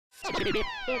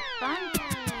It's fun.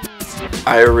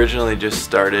 I originally just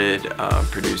started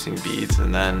producing beats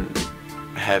and then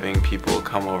having people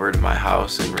come over to my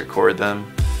house and record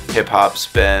them. Hip hop's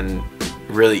been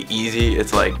really easy.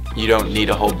 It's like you don't need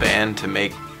a whole band to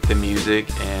make the music,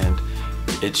 and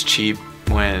it's cheap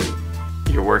when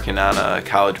you're working on a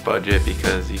college budget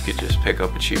because you could just pick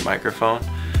up a cheap microphone.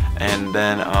 And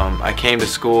then I came to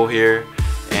school here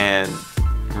and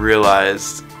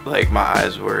realized like my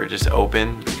eyes were just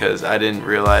open because I didn't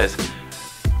realize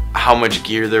how much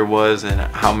gear there was and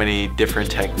how many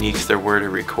different techniques there were to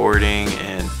recording.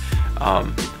 And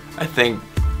I think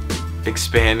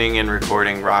expanding and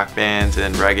recording rock bands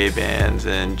and reggae bands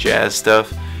and jazz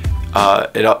stuff,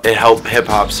 it helped hip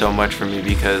hop so much for me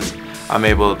because I'm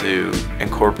able to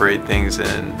incorporate things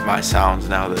in my sounds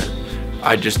now that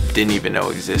I just didn't even know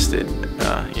existed,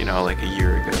 like a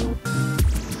year ago.